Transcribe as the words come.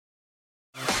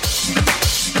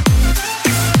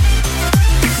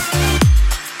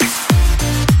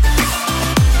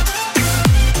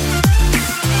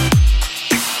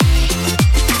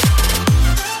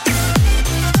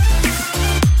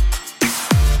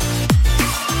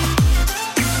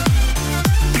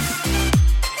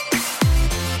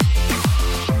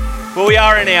Well, we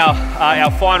are in our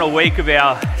final week of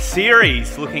our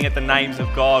series looking at the names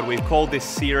of God. We've called this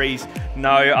series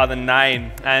No Other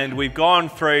Name, and we've gone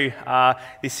through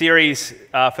this series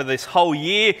for this whole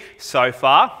year so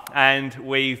far, and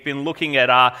we've been looking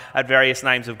at various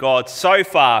names of God. So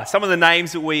far, some of the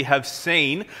names that we have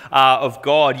seen of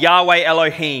God: Yahweh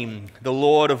Elohim, the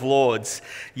Lord of Lords;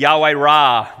 Yahweh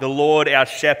Ra, the Lord our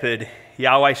Shepherd;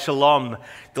 Yahweh Shalom,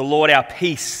 the Lord our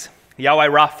Peace; Yahweh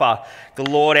Rapha, the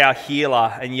Lord our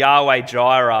Healer; and Yahweh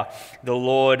Jireh, the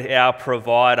Lord our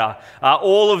Provider.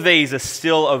 All of these are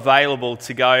still available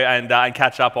to go and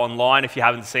catch up online if you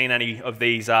haven't seen any of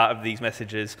these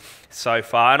messages so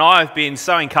far. And I've been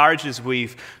so encouraged as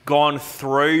we've gone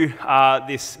through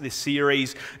this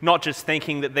series, not just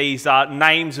thinking that these are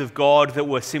names of God that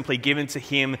were simply given to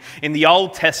him in the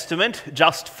Old Testament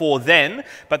just for then,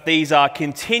 but these are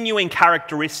continuing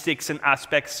characteristics and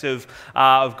aspects of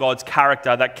God's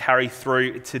character that carry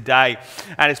through today.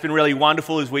 And it's been really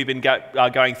wonderful as we've been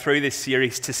going through this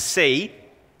series to see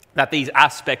that these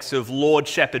aspects of Lord,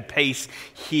 Shepherd, Peace,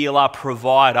 Healer,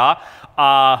 Provider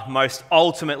are most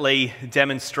ultimately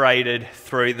demonstrated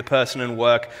through the person and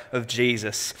work of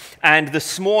Jesus. And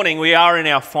this morning we are in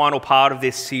our final part of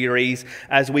this series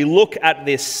as we look at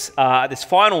this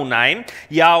final name,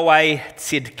 Yahweh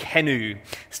Tzidkenu.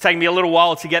 It's taken me a little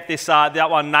while to get that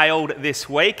one nailed this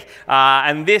week,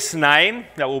 and this name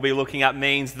that we'll be looking at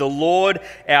means the Lord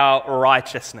our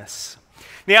righteousness.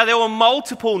 Now, there were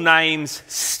multiple names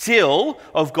still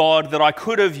of God that I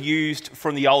could have used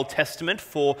from the Old Testament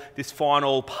for this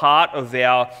final part of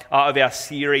our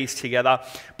series together.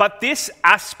 But this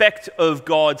aspect of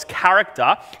God's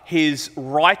character, his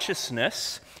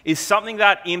righteousness, is something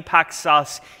that impacts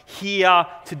us here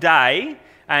today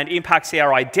and impacts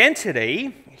our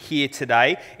identity here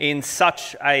today in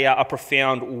such a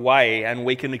profound way, and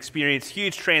we can experience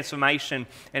huge transformation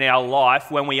in our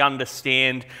life when we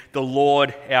understand the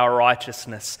Lord our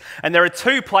righteousness. And there are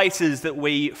two places that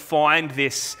we find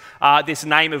this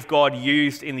name of God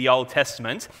used in the Old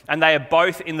Testament, and they are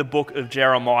both in the book of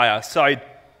Jeremiah. So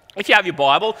if you have your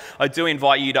Bible, I do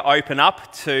invite you to open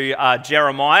up to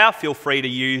Jeremiah. Feel free to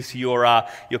use your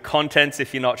contents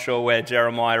if you're not sure where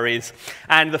Jeremiah is.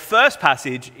 And the first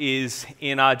passage is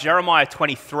in Jeremiah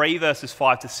 23, verses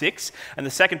 5 to 6. And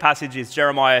the second passage is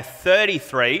Jeremiah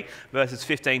 33, verses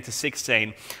 15 to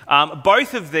 16.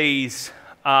 Both of these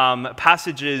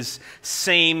passages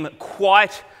seem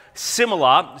quite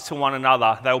similar to one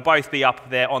another. They'll both be up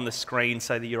there on the screen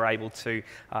so that you're able to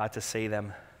see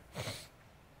them.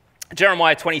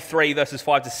 Jeremiah 23, verses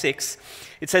 5 to 6,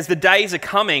 it says, "The days are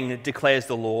coming, declares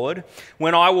the Lord,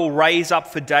 when I will raise up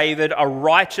for David a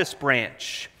righteous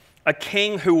branch, a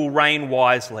king who will reign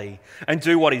wisely and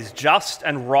do what is just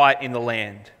and right in the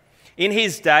land. In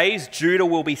his days, Judah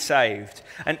will be saved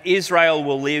and Israel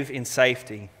will live in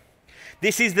safety.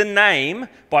 This is the name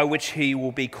by which he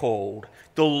will be called,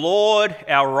 the Lord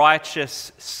our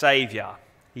righteous Saviour,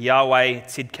 Yahweh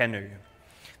Tzidkenu."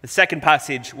 The second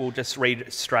passage we'll just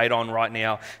read straight on right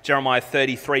now, Jeremiah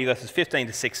 33, verses 15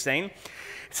 to 16. It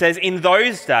says, "In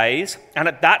those days and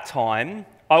at that time,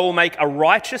 I will make a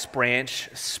righteous branch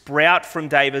sprout from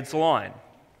David's line.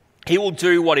 He will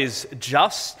do what is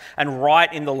just and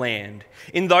right in the land.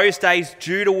 In those days,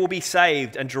 Judah will be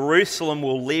saved and Jerusalem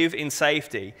will live in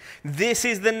safety. This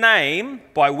is the name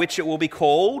by which it will be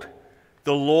called,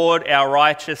 the Lord our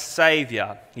righteous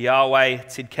Saviour, Yahweh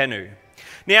Tzidkenu."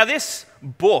 Now, this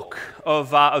book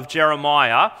of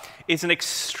Jeremiah is an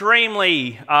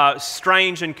extremely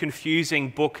strange and confusing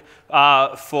book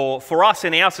for us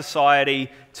in our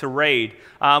society to read.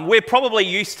 We're probably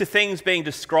used to things being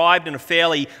described in a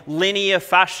fairly linear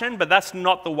fashion, but that's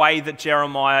not the way that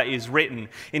Jeremiah is written.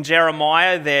 In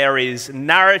Jeremiah, there is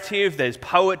narrative, there's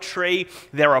poetry,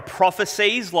 there are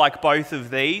prophecies like both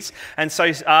of these, and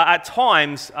so at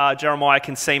times Jeremiah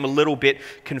can seem a little bit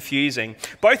confusing.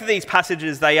 Both of these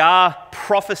passages, they are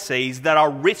prophecies that are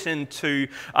written to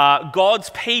God's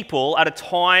people at a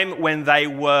time when they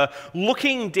were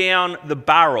looking down the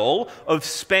barrel of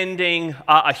spending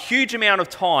a huge amount of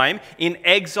time in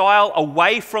exile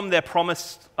away from their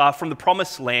from the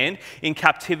promised land in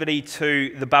captivity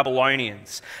to the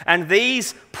Babylonians. And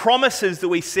these promises that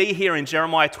we see here in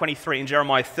Jeremiah 23 and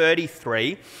Jeremiah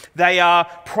 33, they are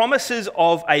promises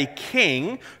of a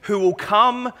king who will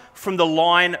come from the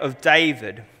line of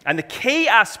David. And the key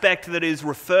aspect that is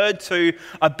referred to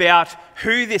about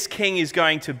who this king is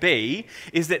going to be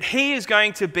is that he is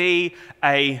going to be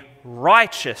a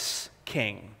righteous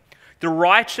king. The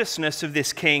righteousness of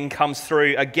this king comes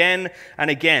through again and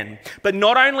again. But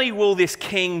not only will this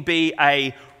king be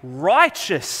a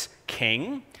righteous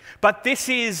king, But this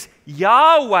is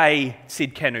Yahweh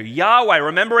Tsidkenu. Yahweh.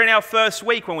 Remember in our first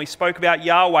week when we spoke about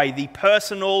Yahweh, the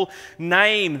personal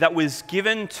name that was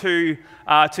given to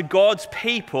God's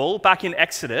people back in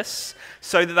Exodus,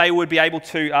 so that they would be able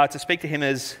to speak to him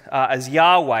as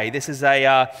Yahweh. This is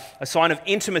a sign of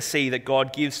intimacy that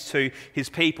God gives to his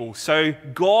people. So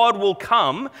God will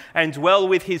come and dwell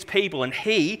with his people, and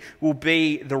he will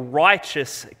be the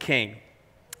righteous king.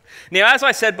 Now, as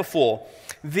I said before,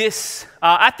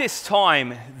 at this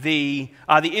time, the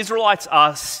Israelites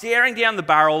are staring down the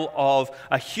barrel of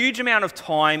a huge amount of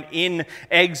time in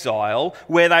exile,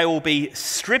 where they will be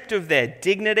stripped of their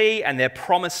dignity and their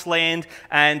promised land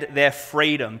and their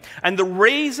freedom. And the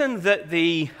reason that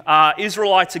the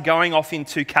Israelites are going off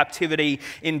into captivity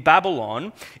in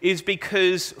Babylon is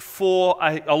because for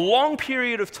a long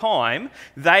period of time,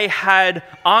 they had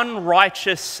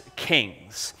unrighteous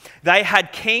kings. They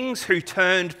had kings who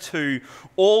turned to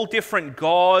all different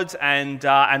gods and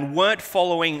weren't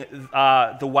following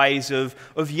the ways of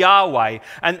Yahweh.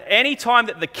 And any time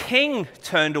that the king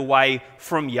turned away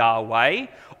from Yahweh,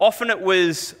 often it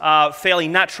was fairly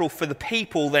natural for the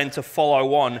people then to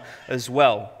follow on as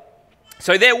well.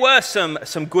 So there were some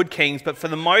good kings, but for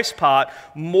the most part,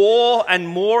 more and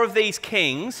more of these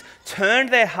kings turned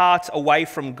their hearts away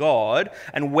from God,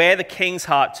 and where the king's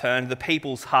heart turned, the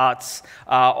people's hearts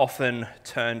often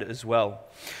turned as well.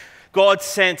 God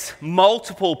sent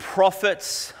multiple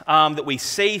prophets that we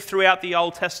see throughout the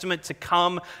Old Testament to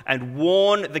come and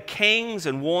warn the kings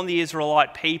and warn the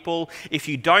Israelite people. If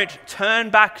you don't turn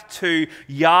back to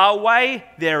Yahweh,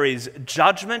 there is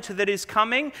judgment that is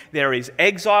coming. There is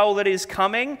exile that is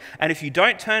coming. And if you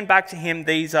don't turn back to him,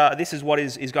 this is what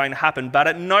is going to happen. But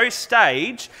at no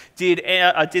stage did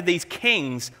these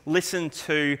kings listen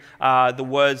to the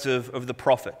words of the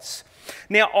prophets.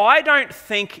 Now, I don't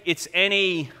think it's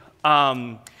any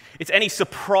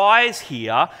surprise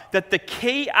here that the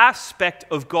key aspect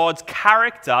of God's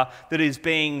character that is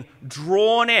being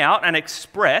drawn out and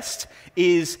expressed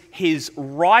is his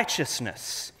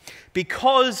righteousness.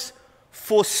 Because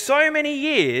for so many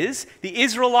years, the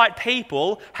Israelite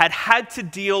people had to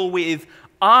deal with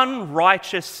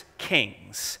unrighteous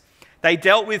kings. They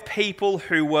dealt with people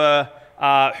who were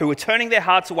turning their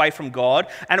hearts away from God,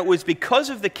 and it was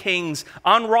because of the king's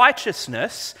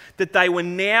unrighteousness that they were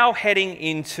now heading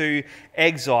into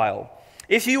exile.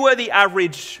 If you were the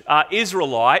average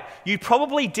Israelite, you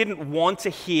probably didn't want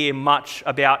to hear much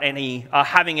about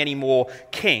having any more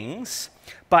kings.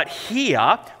 But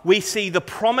here we see the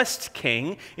promised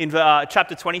king in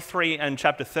chapter 23 and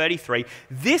chapter 33.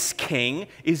 This king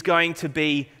is going to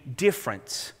be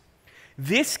different.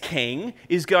 This king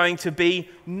is going to be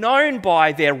known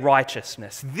by their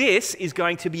righteousness. This is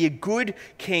going to be a good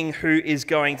king who is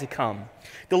going to come.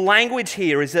 The language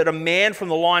here is that a man from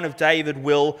the line of David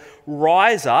will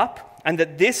rise up, and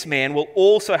that this man will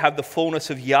also have the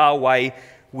fullness of Yahweh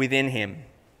within him.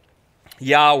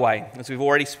 Yahweh, as we've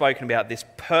already spoken about, this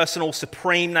personal,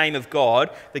 supreme name of God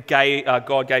that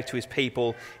God gave to his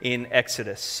people in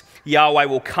Exodus. Yahweh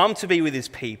will come to be with his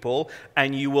people,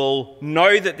 and you will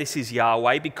know that this is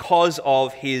Yahweh because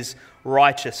of his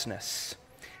righteousness.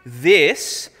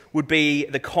 This would be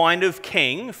the kind of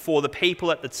king for the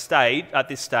people at this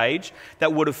stage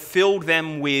that would have filled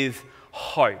them with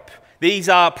hope. These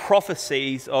are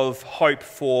prophecies of hope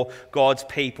for God's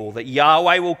people, that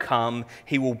Yahweh will come,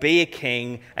 he will be a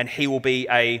king, and he will be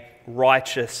a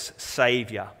righteous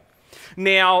saviour.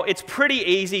 Now, it's pretty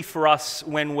easy for us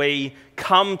when we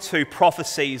come to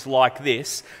prophecies like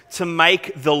this to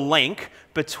make the link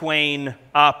between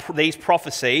these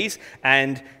prophecies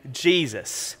and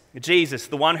Jesus. Jesus,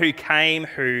 the one who came,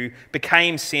 who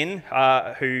became sin,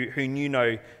 who knew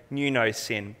no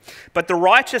sin. But the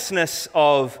righteousness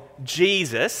of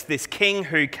Jesus, this king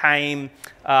who came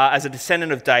as a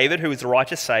descendant of David, who is a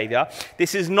righteous saviour,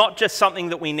 this is not just something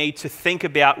that we need to think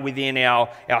about within our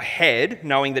head,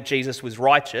 knowing that Jesus was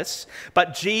righteous,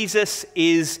 but Jesus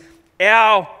is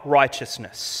our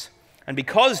righteousness. And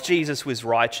because Jesus was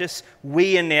righteous,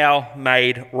 we are now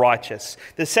made righteous.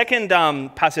 The second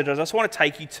passage I just want to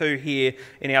take you to here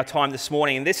in our time this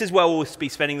morning, and this is where we'll be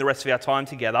spending the rest of our time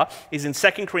together, is in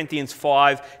 2 Corinthians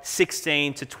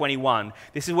 5:16 to 21.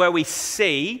 This is where we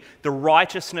see the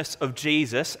righteousness of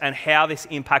Jesus and how this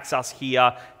impacts us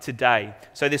here today.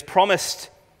 So this promised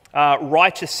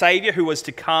righteous Saviour who was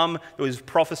to come, who was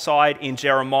prophesied in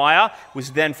Jeremiah,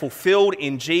 was then fulfilled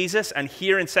in Jesus. And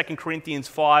here in 2 Corinthians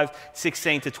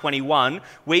 5:16 to 21,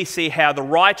 we see how the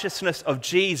righteousness of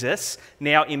Jesus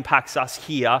now impacts us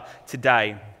here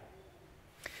today.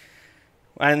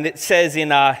 And it says in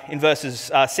verses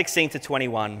 16 to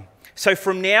 21, So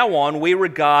from now on, we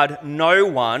regard no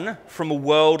one from a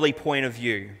worldly point of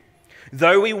view.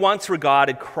 Though we once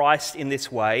regarded Christ in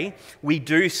this way, we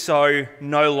do so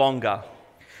no longer.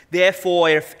 Therefore,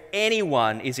 if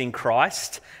anyone is in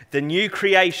Christ, the new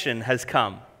creation has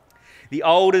come. The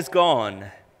old is gone,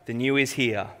 the new is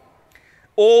here.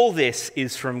 All this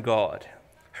is from God,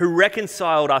 who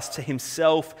reconciled us to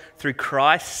himself through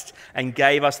Christ and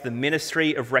gave us the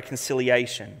ministry of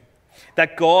reconciliation.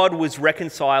 That God was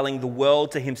reconciling the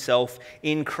world to himself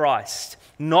in Christ,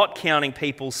 not counting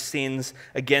people's sins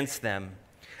against them.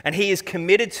 And he has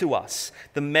committed to us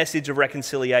the message of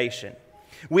reconciliation.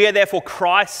 We are therefore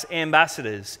Christ's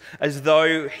ambassadors, as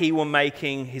though he were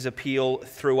making his appeal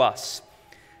through us.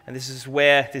 And this is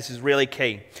where this is really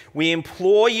key. We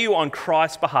implore you on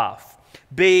Christ's behalf,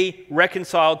 be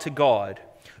reconciled to God.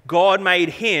 God made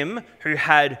him who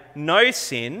had no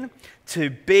sin to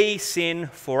be sin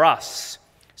for us,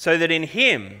 so that in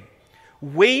him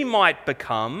we might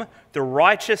become the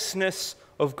righteousness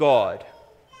of God.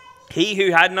 He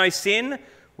who had no sin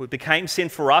became sin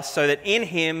for us, so that in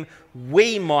him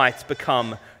we might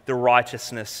become the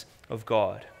righteousness of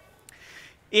God.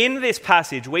 In this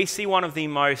passage, we see one of the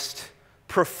most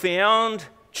profound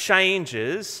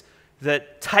changes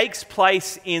that takes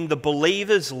place in the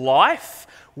believer's life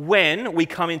when we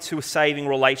come into a saving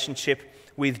relationship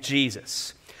with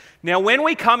Jesus. Now, when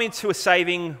we come into a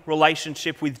saving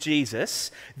relationship with Jesus,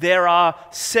 there are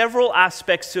several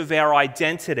aspects of our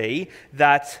identity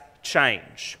that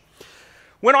change.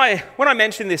 When I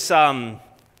mention this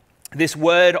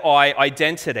word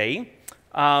identity,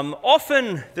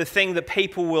 often the thing that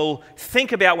people will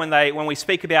think about when we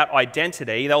speak about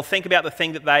identity, they'll think about the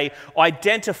thing that they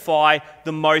identify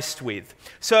the most with.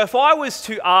 So if I was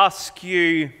to ask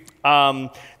you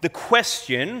the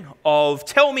question of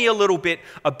tell me a little bit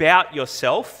about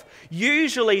yourself,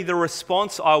 usually the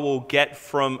response I will get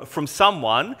from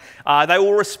someone, they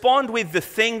will respond with the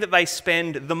thing that they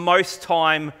spend the most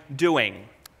time doing.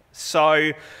 So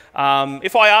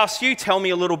if I ask you, tell me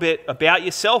a little bit about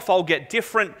yourself, I'll get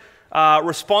different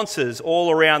responses all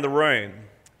around the room.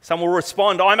 Some will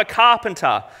respond, I'm a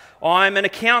carpenter, I'm an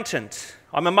accountant,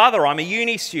 I'm a mother, I'm a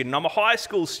uni student, I'm a high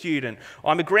school student,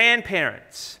 I'm a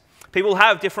grandparent. People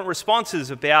have different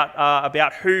responses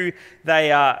about who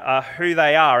they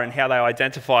are and how they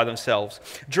identify themselves.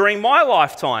 During my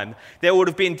lifetime, there would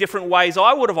have been different ways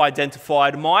I would have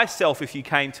identified myself if you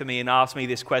came to me and asked me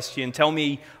this question, tell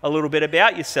me a little bit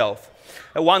about yourself.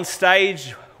 At one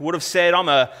stage, I would have said I'm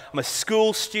a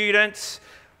school student.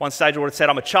 One stage I would have said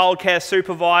I'm a childcare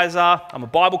supervisor, I'm a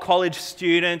Bible college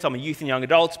student, I'm a youth and young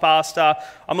adults pastor,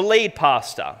 I'm a lead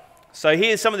pastor. So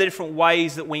here's some of the different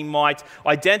ways that we might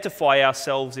identify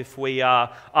ourselves if we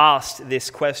are asked this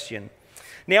question.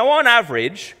 Now, on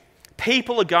average,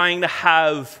 people are going to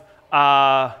have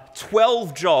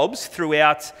 12 jobs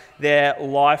throughout their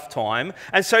lifetime.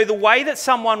 And so the way that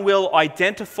someone will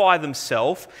identify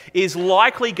themselves is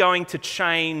likely going to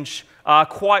change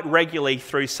quite regularly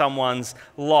through someone's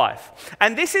life.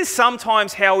 And this is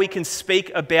sometimes how we can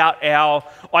speak about our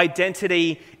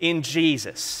identity in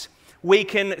Jesus. We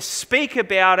can speak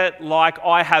about it like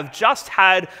I have just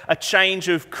had a change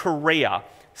of career.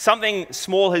 Something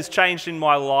small has changed in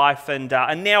my life and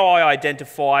now I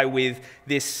identify with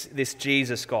this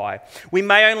Jesus guy. We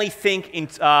may only think in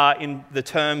the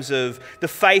terms of the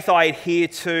faith I adhere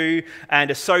to and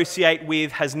associate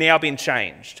with has now been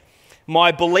changed.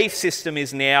 My belief system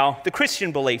is now the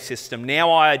Christian belief system. Now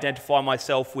I identify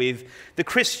myself with the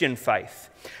Christian faith.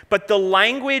 But the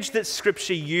language that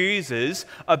Scripture uses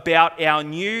about our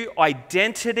new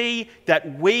identity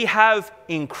that we have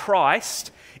in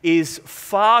Christ is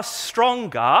far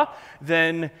stronger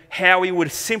than how we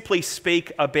would simply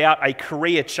speak about a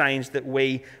career change that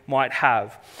we might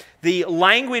have. The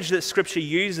language that Scripture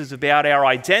uses about our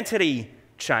identity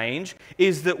change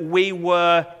is that we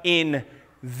were in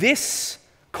this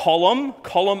column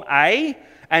A,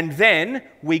 and then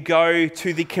we go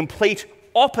to the complete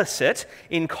opposite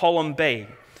in column B.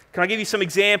 Can I give you some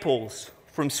examples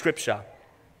from Scripture?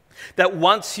 That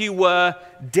once you were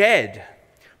dead,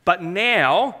 but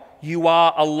now you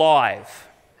are alive.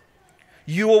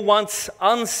 You were once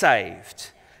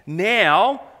unsaved,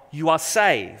 now you are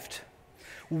saved.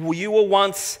 You were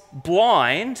once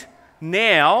blind,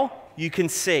 now you can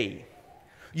see.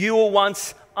 You were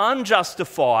once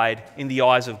unjustified in the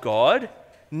eyes of God,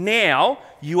 now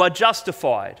you are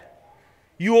justified.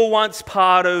 You were once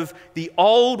part of the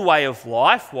old way of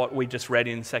life, what we just read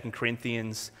in 2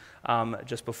 Corinthians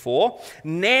just before.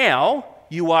 Now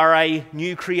you are a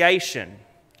new creation.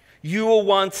 You were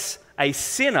once a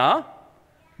sinner,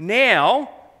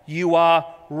 now you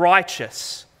are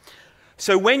righteous.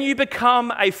 So when you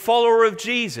become a follower of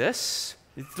Jesus,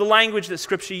 it's the language that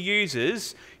Scripture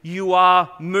uses, you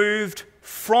are moved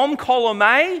from column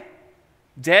A,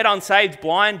 dead, unsaved,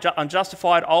 blind,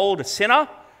 unjustified, old, a sinner.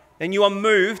 Then you are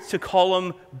moved to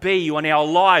column B. You are now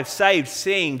alive, saved,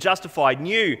 seeing, justified,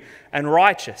 new, and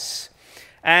righteous.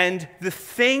 And the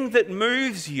thing that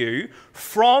moves you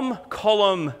from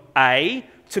column A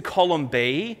to column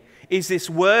B is this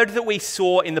word that we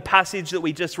saw in the passage that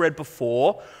we just read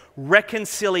before,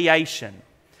 reconciliation.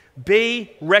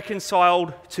 Be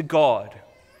reconciled to God.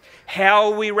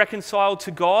 How are we reconciled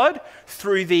to God?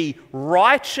 Through the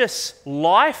righteous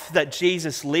life that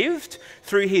Jesus lived,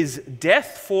 through his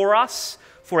death for us,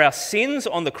 for our sins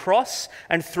on the cross,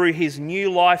 and through his new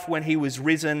life when he was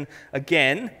risen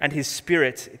again, and his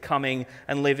Spirit coming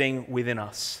and living within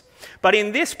us. But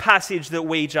in this passage that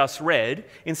we just read,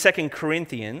 in 2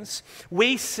 Corinthians,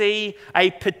 we see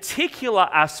a particular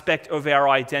aspect of our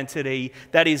identity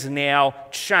that is now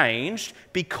changed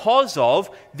because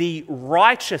of the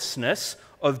righteousness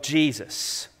of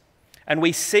Jesus. And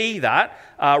we see that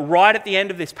right at the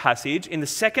end of this passage, in the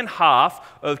second half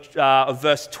of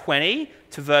verse 20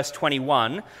 to verse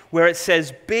 21, where it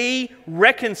says, "Be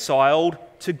reconciled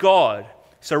to God."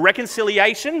 So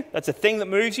reconciliation, that's a thing that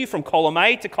moves you from column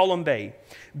A to column B.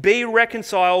 Be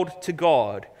reconciled to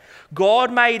God.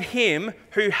 God made him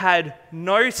who had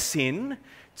no sin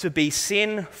to be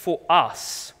sin for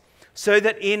us, so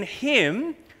that in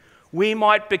him we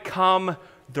might become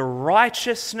the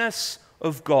righteousness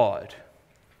of God.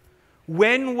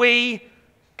 When we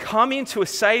come into a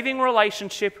saving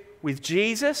relationship with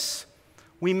Jesus,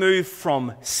 we move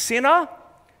from sinner,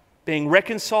 being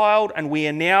reconciled, and we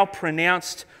are now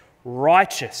pronounced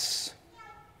righteous.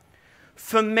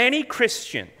 For many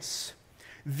Christians,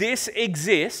 this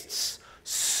exists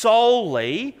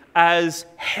solely as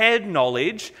head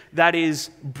knowledge that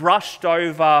is brushed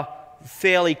over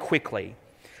fairly quickly.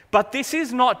 But this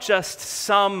is not just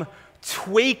some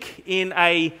tweak in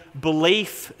a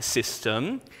belief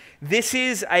system. This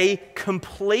is a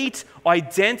complete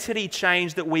identity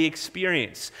change that we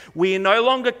experience. We are no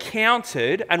longer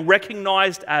counted and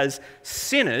recognized as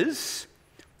sinners.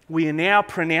 We are now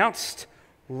pronounced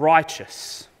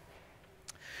righteous.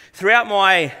 Throughout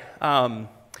my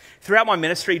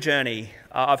ministry journey,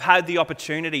 I've had the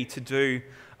opportunity to do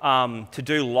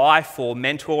life or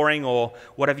mentoring or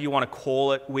whatever you want to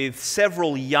call it with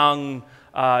several young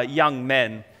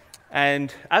men.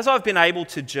 And as I've been able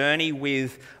to journey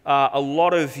with a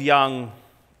lot of young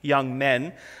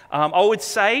men, I would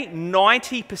say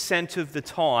 90% of the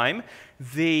time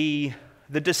the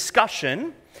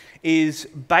discussion is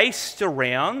based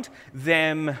around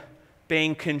them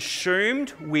being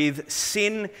consumed with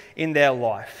sin in their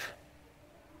life.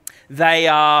 They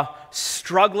are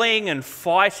struggling and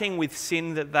fighting with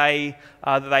sin that they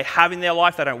have in their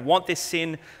life. They don't want this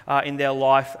sin in their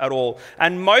life at all.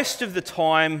 And most of the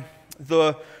time,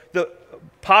 the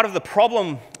part of the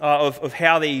problem of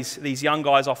how these young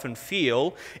guys often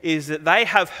feel is that they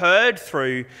have heard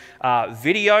through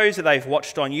videos that they've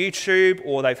watched on YouTube,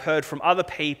 or they've heard from other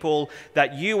people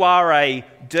that you are a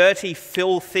dirty,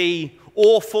 filthy,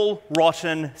 awful,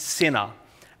 rotten sinner.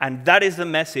 And that is the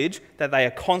message that they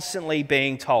are constantly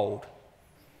being told.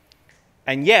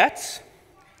 And yet,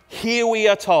 here we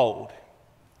are told,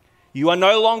 you are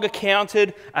no longer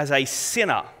counted as a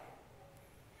sinner.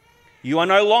 You are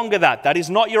no longer that. That is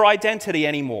not your identity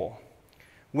anymore.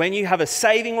 When you have a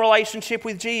saving relationship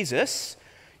with Jesus,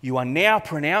 you are now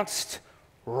pronounced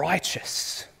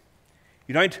righteous.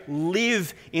 You don't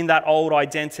live in that old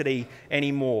identity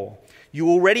anymore. You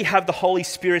already have the Holy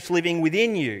Spirit living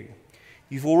within you.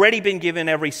 You've already been given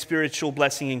every spiritual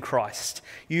blessing in Christ.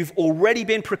 You've already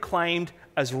been proclaimed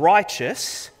as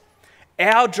righteous.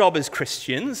 Our job as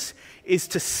Christians is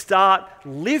to start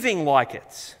living like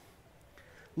it.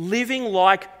 Living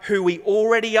like who we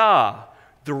already are,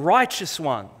 the righteous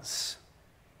ones.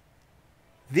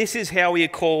 This is how we are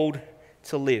called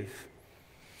to live.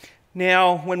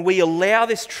 Now, when we allow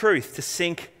this truth to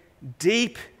sink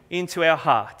deep into our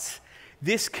hearts,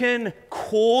 this can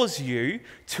cause you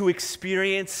to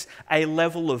experience a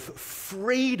level of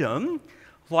freedom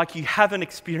like you haven't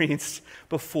experienced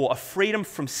before, a freedom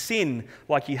from sin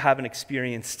like you haven't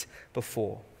experienced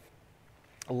before.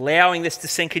 Allowing this to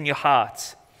sink in your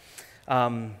heart.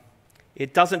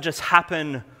 It doesn't just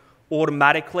happen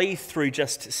automatically through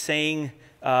just seeing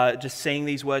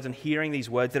these words and hearing these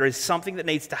words. There is something that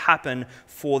needs to happen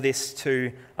for this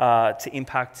to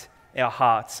impact our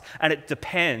hearts, and it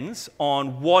depends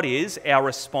on what is our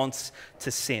response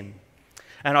to sin.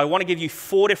 And I want to give you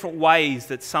 4 different ways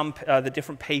that the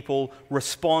different people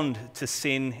respond to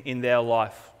sin in their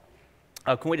life.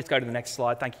 Can we just go to the next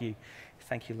slide? Thank you,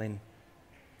 Lynn.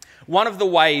 One of the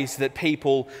ways that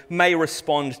people may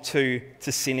respond to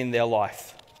sin in their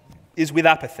life is with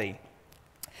apathy.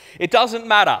 It doesn't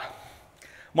matter.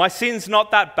 My sin's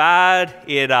not that bad.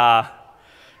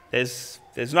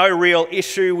 There's no real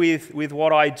issue with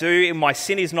what I do, and my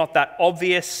sin is not that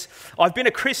obvious. I've been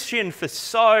a Christian for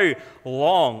so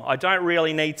long. I don't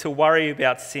really need to worry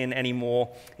about sin anymore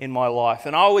in my life.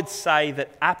 And I would say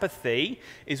that apathy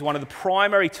is one of the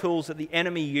primary tools that the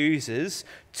enemy uses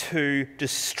to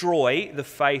destroy the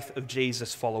faith of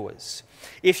Jesus' followers.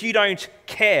 If you don't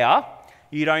care,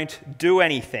 you don't do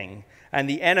anything, and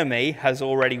the enemy has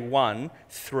already won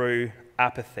through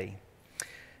apathy.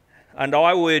 And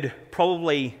I would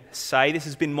probably say, this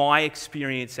has been my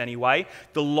experience anyway,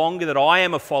 the longer that I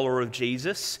am a follower of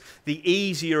Jesus, the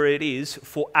easier it is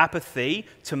for apathy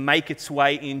to make its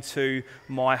way into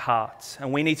my heart.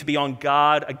 And we need to be on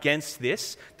guard against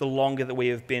this the longer that we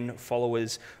have been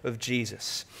followers of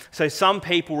Jesus. So some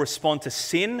people respond to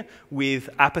sin with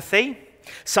apathy.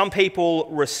 Some people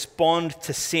respond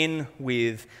to sin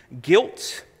with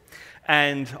guilt.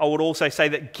 And I would also say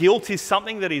that guilt is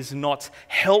something that is not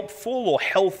helpful or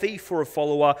healthy for a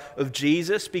follower of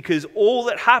Jesus, because all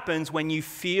that happens when you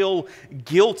feel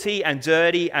guilty and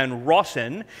dirty and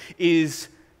rotten is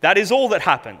all that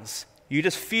happens. You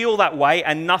just feel that way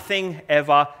and nothing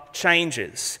ever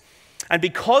changes. And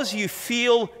because you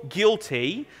feel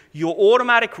guilty, your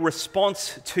automatic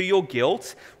response to your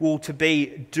guilt will to be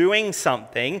doing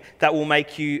something that will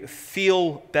make you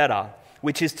feel better,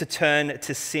 which is to turn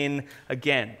to sin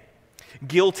again.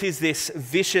 Guilt is this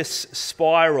vicious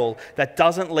spiral that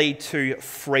doesn't lead to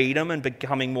freedom and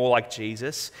becoming more like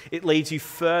Jesus. It leads you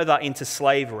further into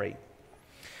slavery.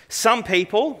 Some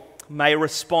people may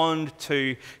respond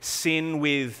to sin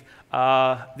with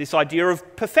this idea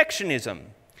of perfectionism.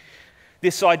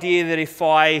 This idea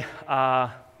that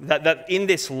that in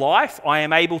this life I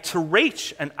am able to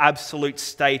reach an absolute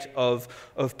state of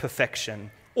perfection.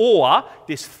 Or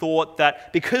this thought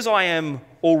that because I am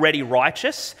already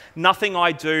righteous, nothing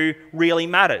I do really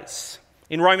matters.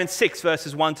 In Romans 6,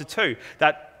 verses 1 to 2,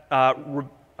 that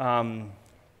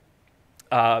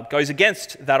goes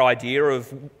against that idea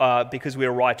of because we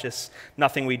are righteous,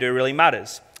 nothing we do really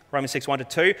matters. Romans 6, 1 to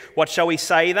 2, what shall we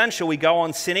say then? Shall we go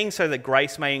on sinning so that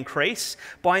grace may increase?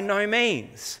 By no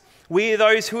means. We are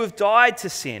those who have died to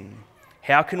sin.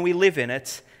 How can we live in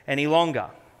it any longer?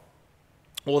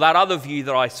 Or that other view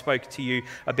that I spoke to you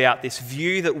about, this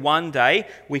view that one day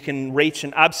we can reach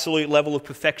an absolute level of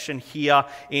perfection here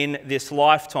in this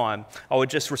lifetime. I would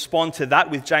just respond to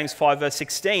that with James 5 verse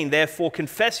 16. Therefore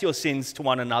confess your sins to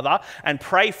one another and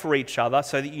pray for each other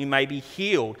so that you may be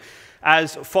healed.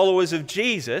 As followers of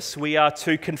Jesus, we are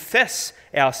to confess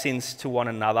our sins to one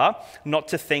another, not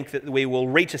to think that we will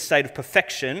reach a state of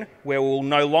perfection where we will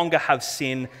no longer have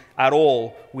sin at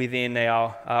all within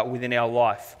our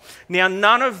life. Now,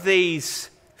 none of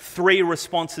these three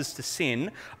responses to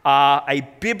sin are a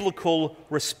biblical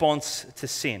response to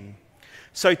sin.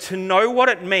 So to know what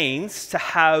it means to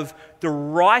have the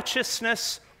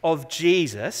righteousness of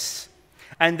Jesus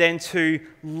and then to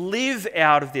live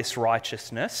out of this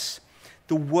righteousness,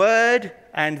 the word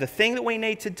and the thing that we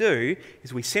need to do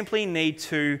is we simply need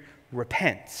to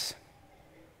repent.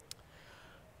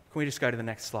 Can we just go to the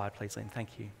next slide, please, Lynn?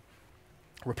 Thank you.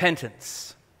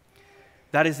 Repentance.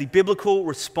 That is the biblical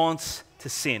response to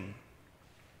sin.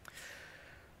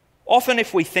 Often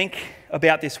if we think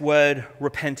about this word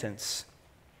repentance,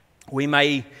 we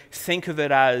may think of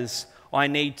it as I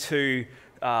need to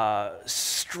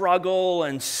struggle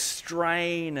and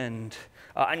strain and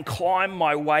climb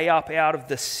my way up out of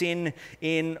the sin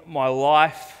in my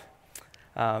life.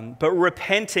 But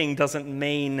repenting doesn't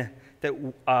mean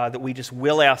that we just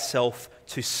will ourselves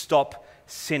to stop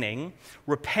sinning.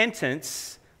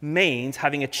 Repentance means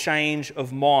having a change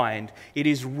of mind. It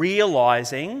is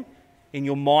realizing in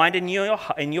your mind and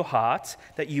in your heart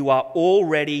that you are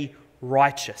already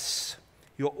righteous.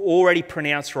 You're already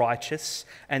pronounced righteous,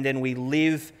 and then we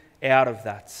live out of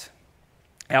that.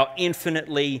 Our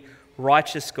infinitely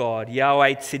righteous God,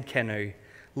 Yahweh Tzidkenu,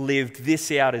 lived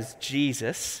this out as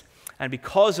Jesus, and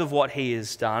because of what he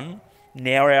has done,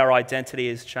 now our identity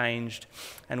has changed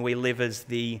and we live as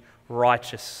the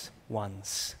righteous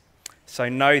ones. So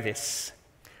know this,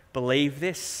 believe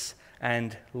this,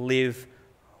 and live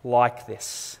like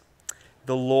this.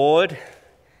 The Lord,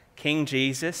 King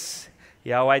Jesus,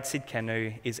 Yahweh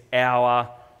Tzidkenu, is our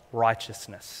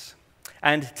righteousness.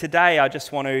 And today I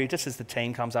just want to, just as the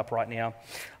team comes up right now,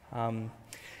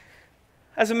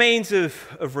 as a means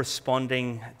of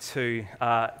responding to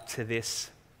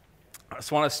this, I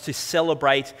just want us to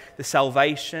celebrate the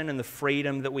salvation and the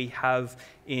freedom that we have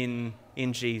in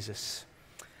Jesus.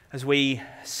 As we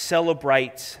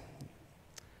celebrate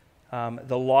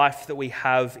the life that we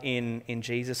have in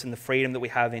Jesus and the freedom that we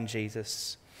have in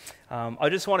Jesus, I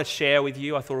just want to share with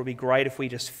you, I thought it would be great if we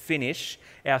just finish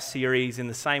our series in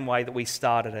the same way that we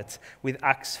started it, with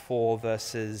Acts 4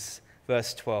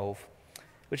 verse 12,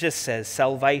 which just says,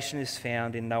 "Salvation is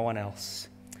found in no one else,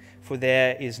 for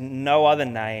there is no other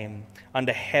name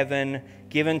under heaven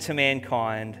given to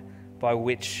mankind by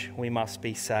which we must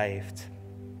be saved."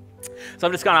 So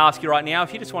I'm just going to ask you right now,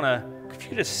 if you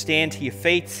just stand to your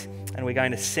feet, and we're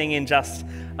going to sing in just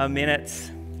a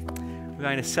minute. We're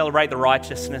going to celebrate the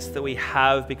righteousness that we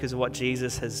have because of what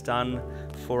Jesus has done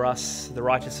for us, the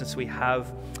righteousness we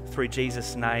have through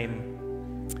Jesus' name.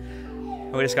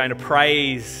 And we're just going to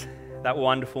praise that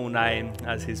wonderful name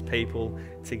as his people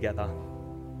together.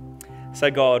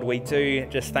 So God, we do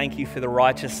just thank you for the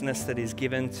righteousness that is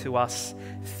given to us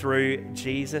through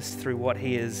Jesus, through what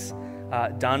he has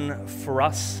done for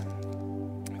us,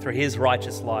 through his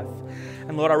righteous life.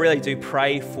 And Lord, I really do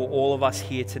pray for all of us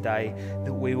here today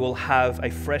that we will have a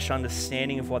fresh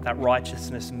understanding of what that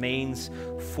righteousness means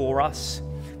for us,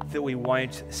 that we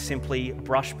won't simply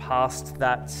brush past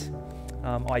that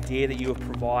idea that you have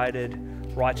provided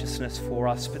righteousness for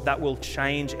us, but that will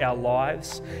change our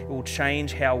lives. It will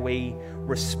change how we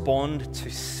respond to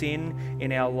sin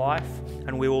in our life,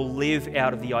 and we will live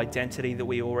out of the identity that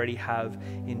we already have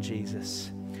in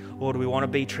Jesus. Lord, we want to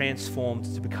be transformed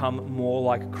to become more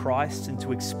like Christ and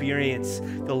to experience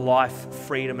the life,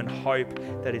 freedom, and hope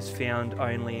that is found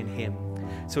only in him.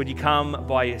 So would you come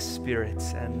by your Spirit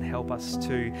and help us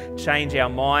to change our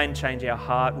mind, change our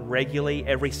heart regularly,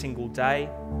 every single day,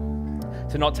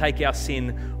 to not take our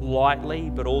sin lightly,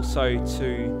 but also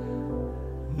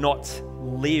to not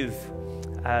live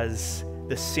as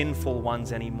the sinful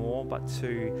ones anymore, but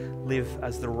to live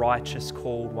as the righteous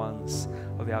called ones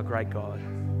of our great God.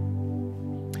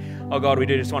 Oh God, we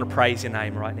do just want to praise your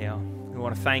name right now. We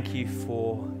want to thank you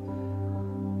for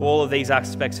all of these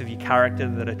aspects of your character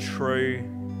that are true,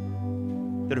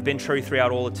 that have been true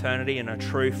throughout all eternity and are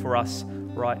true for us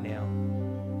right now.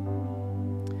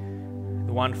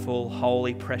 The wonderful,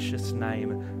 holy, precious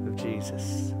name of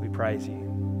Jesus. We praise you.